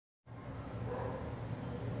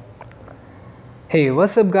Hey,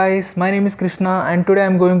 what's up guys, my name is Krishna and today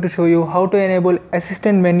I'm going to show you how to enable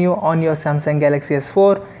assistant menu on your Samsung Galaxy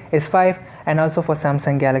S4, S5 and also for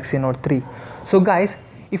Samsung Galaxy Note 3. So guys,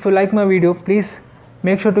 if you like my video, please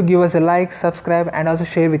make sure to give us a like, subscribe and also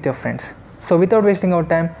share with your friends. So without wasting our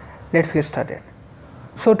time, let's get started.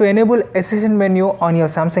 So to enable assistant menu on your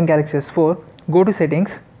Samsung Galaxy S4, go to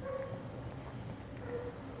settings,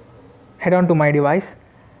 head on to my device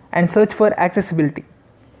and search for accessibility.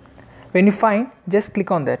 When you find, just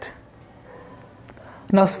click on that.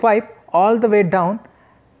 Now swipe all the way down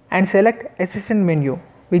and select assistant menu,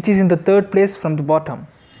 which is in the third place from the bottom.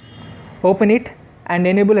 Open it and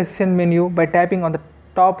enable assistant menu by tapping on the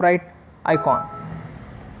top right icon.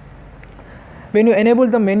 When you enable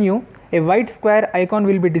the menu, a white square icon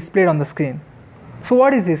will be displayed on the screen. So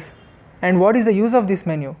what is this and what is the use of this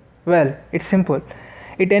menu? Well, it's simple.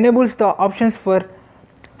 It enables the options for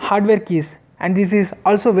hardware keys, and this is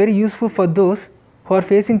also very useful for those who are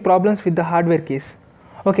facing problems with the hardware keys.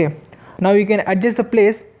 Okay, now you can adjust the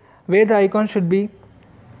place where the icon should be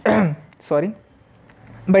by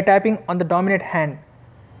tapping on the dominant hand.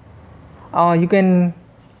 You can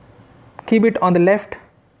keep it on the left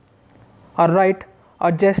or right,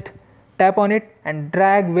 or just tap on it and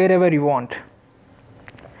drag wherever you want.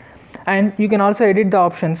 And you can also edit the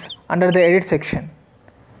options under the edit section.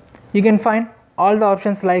 You can find all the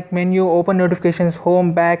options like menu, open notifications,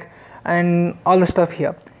 home, back and all the stuff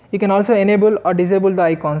here. You can also enable or disable the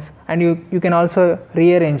icons, and you can also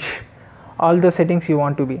rearrange all the settings you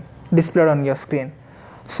want to be displayed on your screen.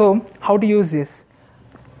 So how to use this?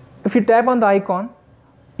 If you tap on the icon,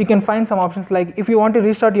 you can find some options like if you want to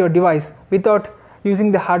restart your device without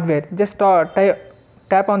using the hardware, just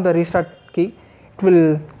tap on the restart key. It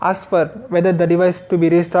will ask for whether the device to be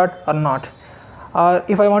restarted or not.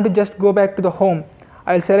 If I want to just go back to the home,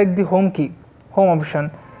 I'll select the home key, home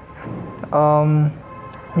option.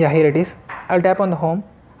 Here it is. I'll tap on the home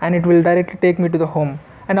and it will directly take me to the home.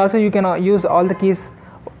 And also you can use all the keys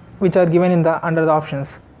which are given in under the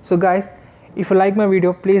options. So guys, if you like my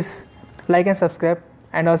video, please like and subscribe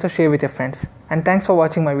and also share with your friends. And thanks for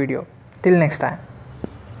watching my video. Till next time.